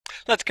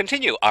Let's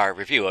continue our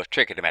review of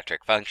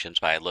trigonometric functions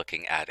by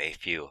looking at a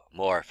few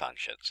more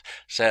functions.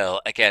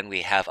 So again,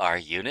 we have our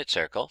unit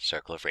circle,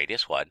 circle of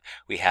radius 1.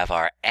 We have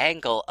our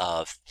angle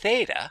of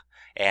theta.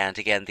 And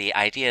again, the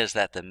idea is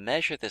that the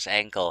measure of this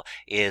angle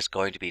is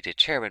going to be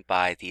determined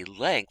by the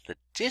length, the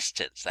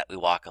distance that we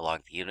walk along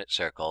the unit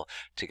circle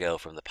to go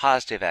from the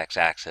positive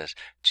x-axis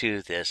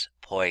to this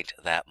point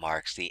that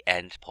marks the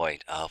end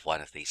point of one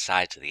of the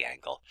sides of the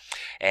angle.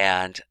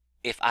 And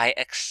if I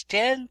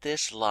extend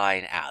this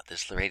line out,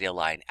 this radial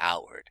line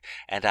outward,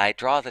 and I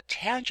draw the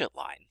tangent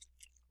line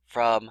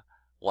from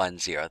 1,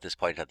 0, this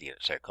point on the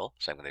unit circle,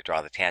 so I'm going to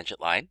draw the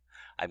tangent line.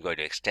 I'm going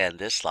to extend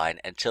this line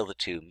until the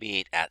two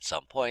meet at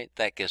some point.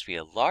 That gives me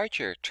a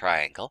larger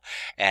triangle,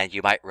 and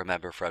you might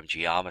remember from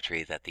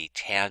geometry that the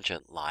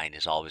tangent line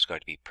is always going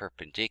to be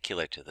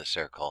perpendicular to the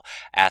circle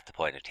at the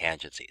point of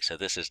tangency. So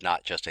this is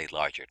not just a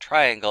larger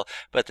triangle,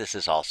 but this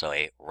is also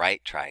a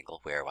right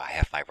triangle where I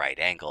have my right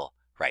angle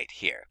right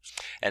here.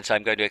 And so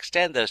I'm going to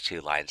extend those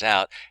two lines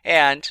out,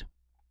 and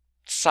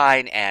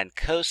sine and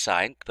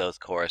cosine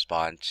both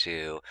correspond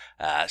to,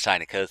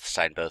 sine and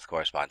cosine both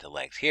correspond to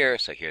length here.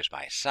 So here's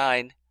my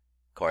sine,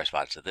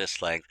 corresponds to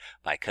this length.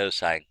 My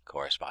cosine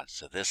corresponds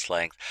to this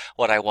length.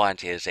 What I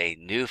want is a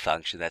new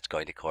function that's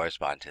going to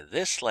correspond to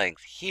this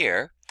length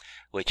here,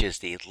 which is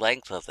the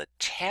length of the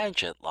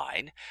tangent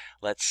line.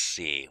 Let's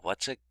see,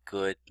 what's a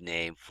good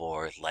name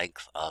for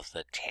length of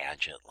the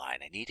tangent line?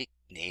 I need a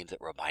name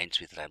that reminds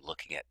me that I'm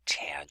looking at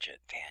tangent.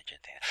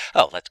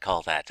 Oh, let's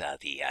call that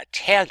the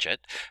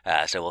tangent.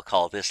 So we'll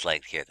call this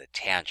length here the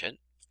tangent.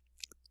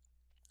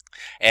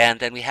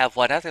 And then we have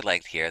one other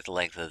length here, the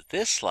length of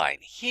this line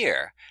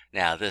here.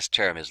 Now this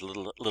term is a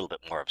little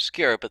bit more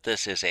obscure, but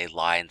this is a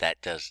line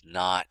that does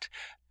not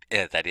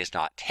that is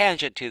not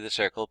tangent to the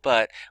circle,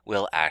 but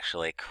will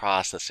actually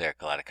cross the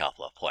circle at a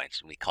couple of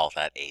points. And we call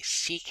that a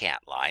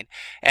secant line.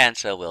 And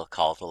so we'll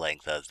call the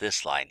length of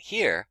this line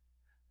here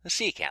the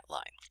secant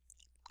line.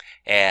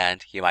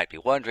 And you might be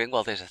wondering,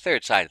 well, there's a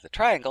third side of the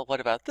triangle.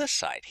 What about this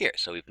side here?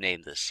 So we've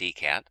named the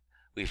secant.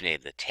 We've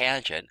named the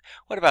tangent.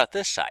 What about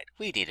this side?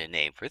 We need a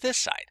name for this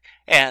side.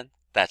 And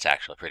that's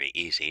actually pretty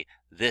easy.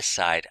 This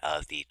side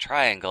of the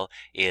triangle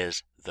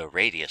is the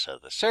radius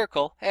of the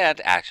circle and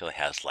actually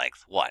has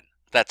length 1.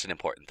 That's an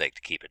important thing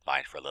to keep in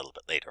mind for a little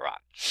bit later on.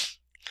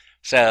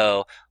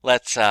 So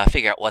let's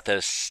figure out what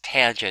those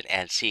tangent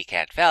and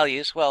secant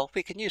values. Well,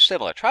 we can use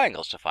similar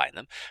triangles to find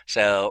them.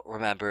 So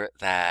remember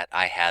that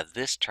I have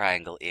this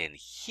triangle in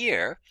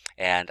here,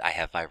 and I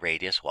have my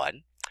radius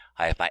 1.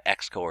 I have my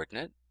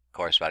x-coordinate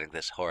corresponding to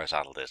this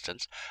horizontal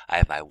distance. I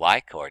have my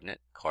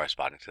y-coordinate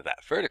corresponding to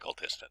that vertical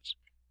distance.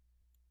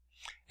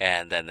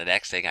 And then the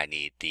next thing, I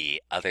need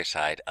the other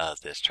side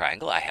of this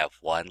triangle. I have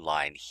one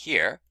line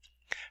here.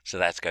 So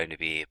that's going to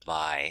be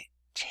my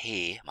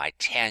my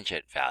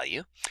tangent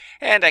value.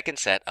 And I can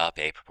set up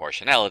a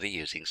proportionality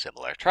using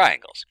similar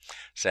triangles.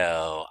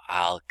 So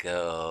I'll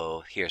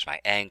go, here's my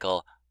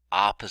angle.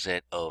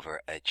 Opposite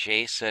over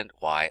adjacent,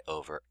 y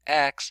over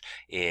x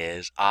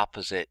is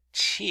opposite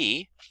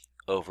t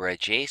over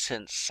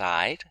adjacent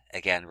side.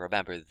 Again,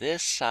 remember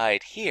this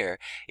side here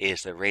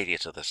is the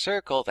radius of the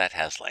circle that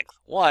has length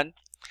 1.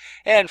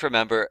 And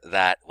remember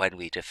that when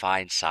we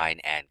define sine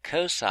and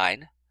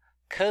cosine,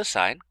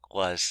 cosine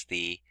was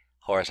the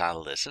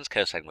horizontal distance,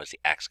 cosine was the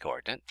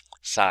x-coordinate,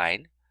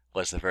 sine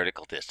was the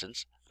vertical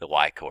distance, the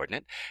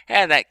y-coordinate,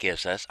 and that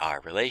gives us our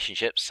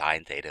relationship.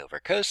 Sine theta over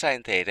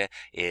cosine theta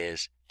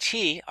is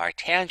t, our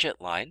tangent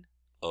line,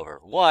 over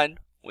 1,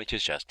 which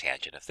is just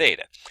tangent of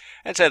theta.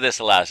 And so this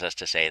allows us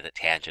to say that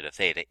tangent of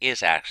theta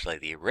is actually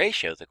the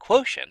ratio, the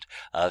quotient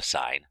of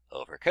sine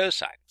over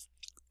cosine.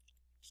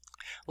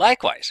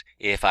 Likewise,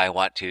 if I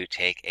want to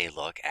take a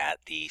look at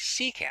the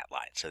secant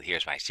line, so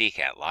here's my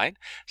secant line.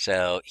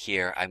 So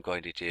here I'm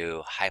going to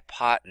do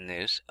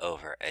hypotenuse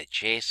over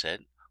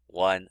adjacent,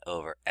 1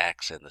 over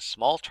x in the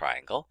small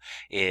triangle,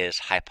 is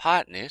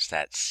hypotenuse,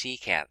 that's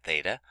secant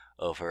theta,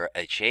 over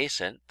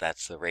adjacent,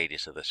 that's the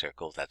radius of the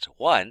circle, that's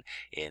 1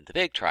 in the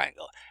big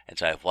triangle. And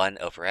so I have 1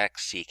 over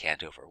x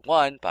secant over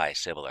 1 by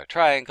similar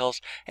triangles.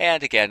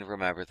 And again,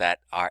 remember that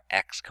our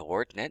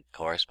x-coordinate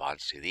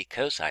corresponds to the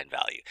cosine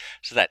value.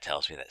 So that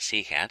tells me that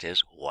secant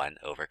is 1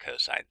 over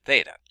cosine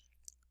theta.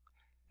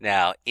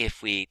 Now,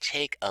 if we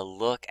take a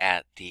look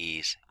at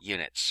these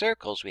unit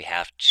circles, we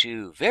have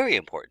two very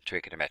important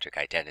trigonometric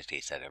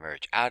identities that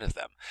emerge out of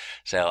them.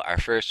 So our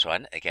first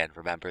one, again,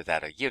 remember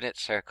that our unit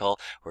circle,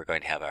 we're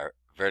going to have our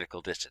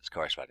vertical distance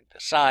corresponding to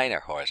sine,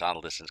 our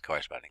horizontal distance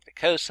corresponding to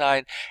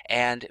cosine,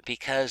 and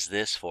because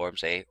this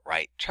forms a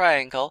right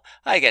triangle,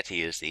 I get to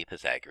use the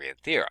Pythagorean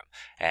theorem.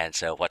 And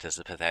so what does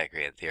the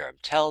Pythagorean theorem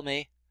tell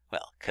me?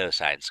 Well,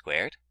 cosine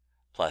squared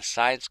plus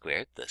sine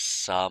squared, the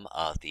sum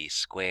of the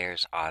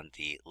squares on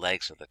the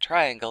legs of the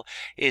triangle,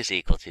 is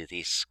equal to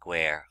the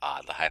square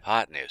on the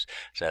hypotenuse.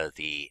 So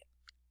the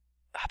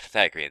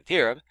Pythagorean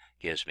theorem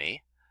gives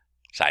me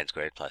sine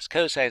squared plus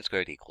cosine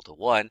squared equal to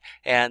 1,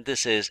 and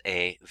this is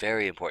a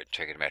very important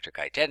trigonometric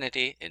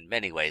identity. In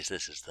many ways,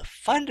 this is the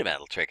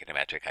fundamental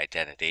trigonometric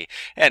identity,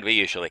 and we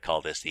usually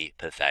call this the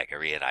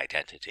Pythagorean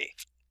identity.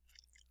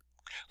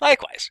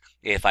 Likewise,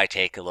 if I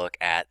take a look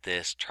at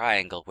this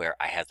triangle where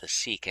I have the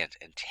secant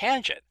and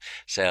tangent,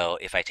 so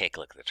if I take a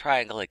look at the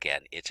triangle,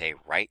 again, it's a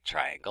right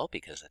triangle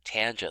because the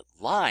tangent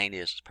line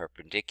is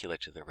perpendicular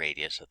to the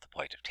radius of the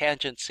point of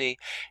tangency,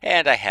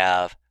 and I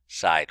have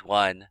side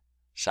 1,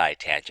 side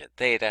tangent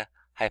theta,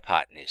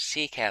 hypotenuse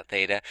secant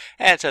theta,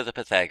 and so the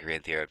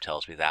Pythagorean theorem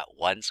tells me that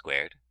 1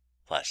 squared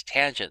plus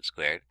tangent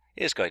squared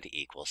is going to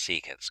equal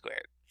secant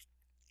squared.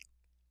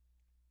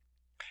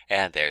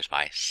 And there's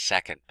my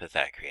second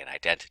Pythagorean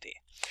identity.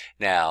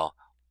 Now,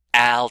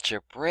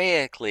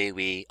 algebraically,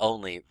 we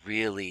only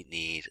really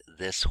need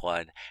this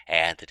one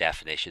and the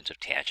definitions of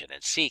tangent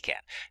and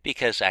secant,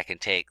 because I can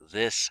take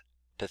this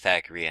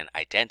Pythagorean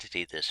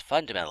identity, this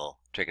fundamental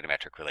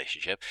trigonometric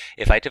relationship.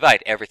 If I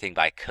divide everything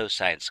by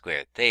cosine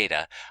squared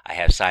theta, I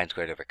have sine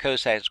squared over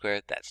cosine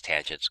squared, that's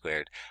tangent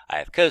squared. I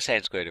have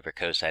cosine squared over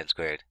cosine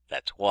squared,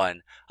 that's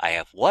 1. I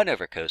have 1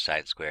 over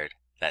cosine squared,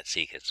 that's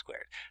secant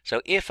squared.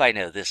 So if I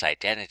know this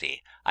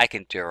identity, I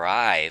can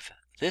derive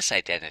this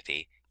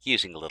identity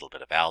using a little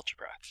bit of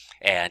algebra.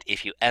 And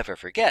if you ever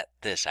forget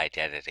this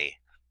identity,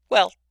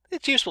 well,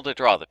 it's useful to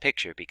draw the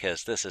picture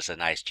because this is a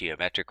nice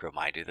geometric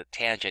reminder that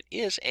tangent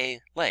is a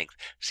length,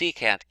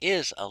 secant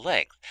is a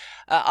length.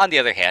 On the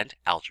other hand,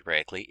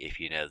 algebraically,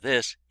 if you know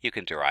this, you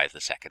can derive the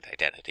second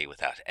identity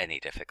without any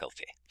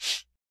difficulty.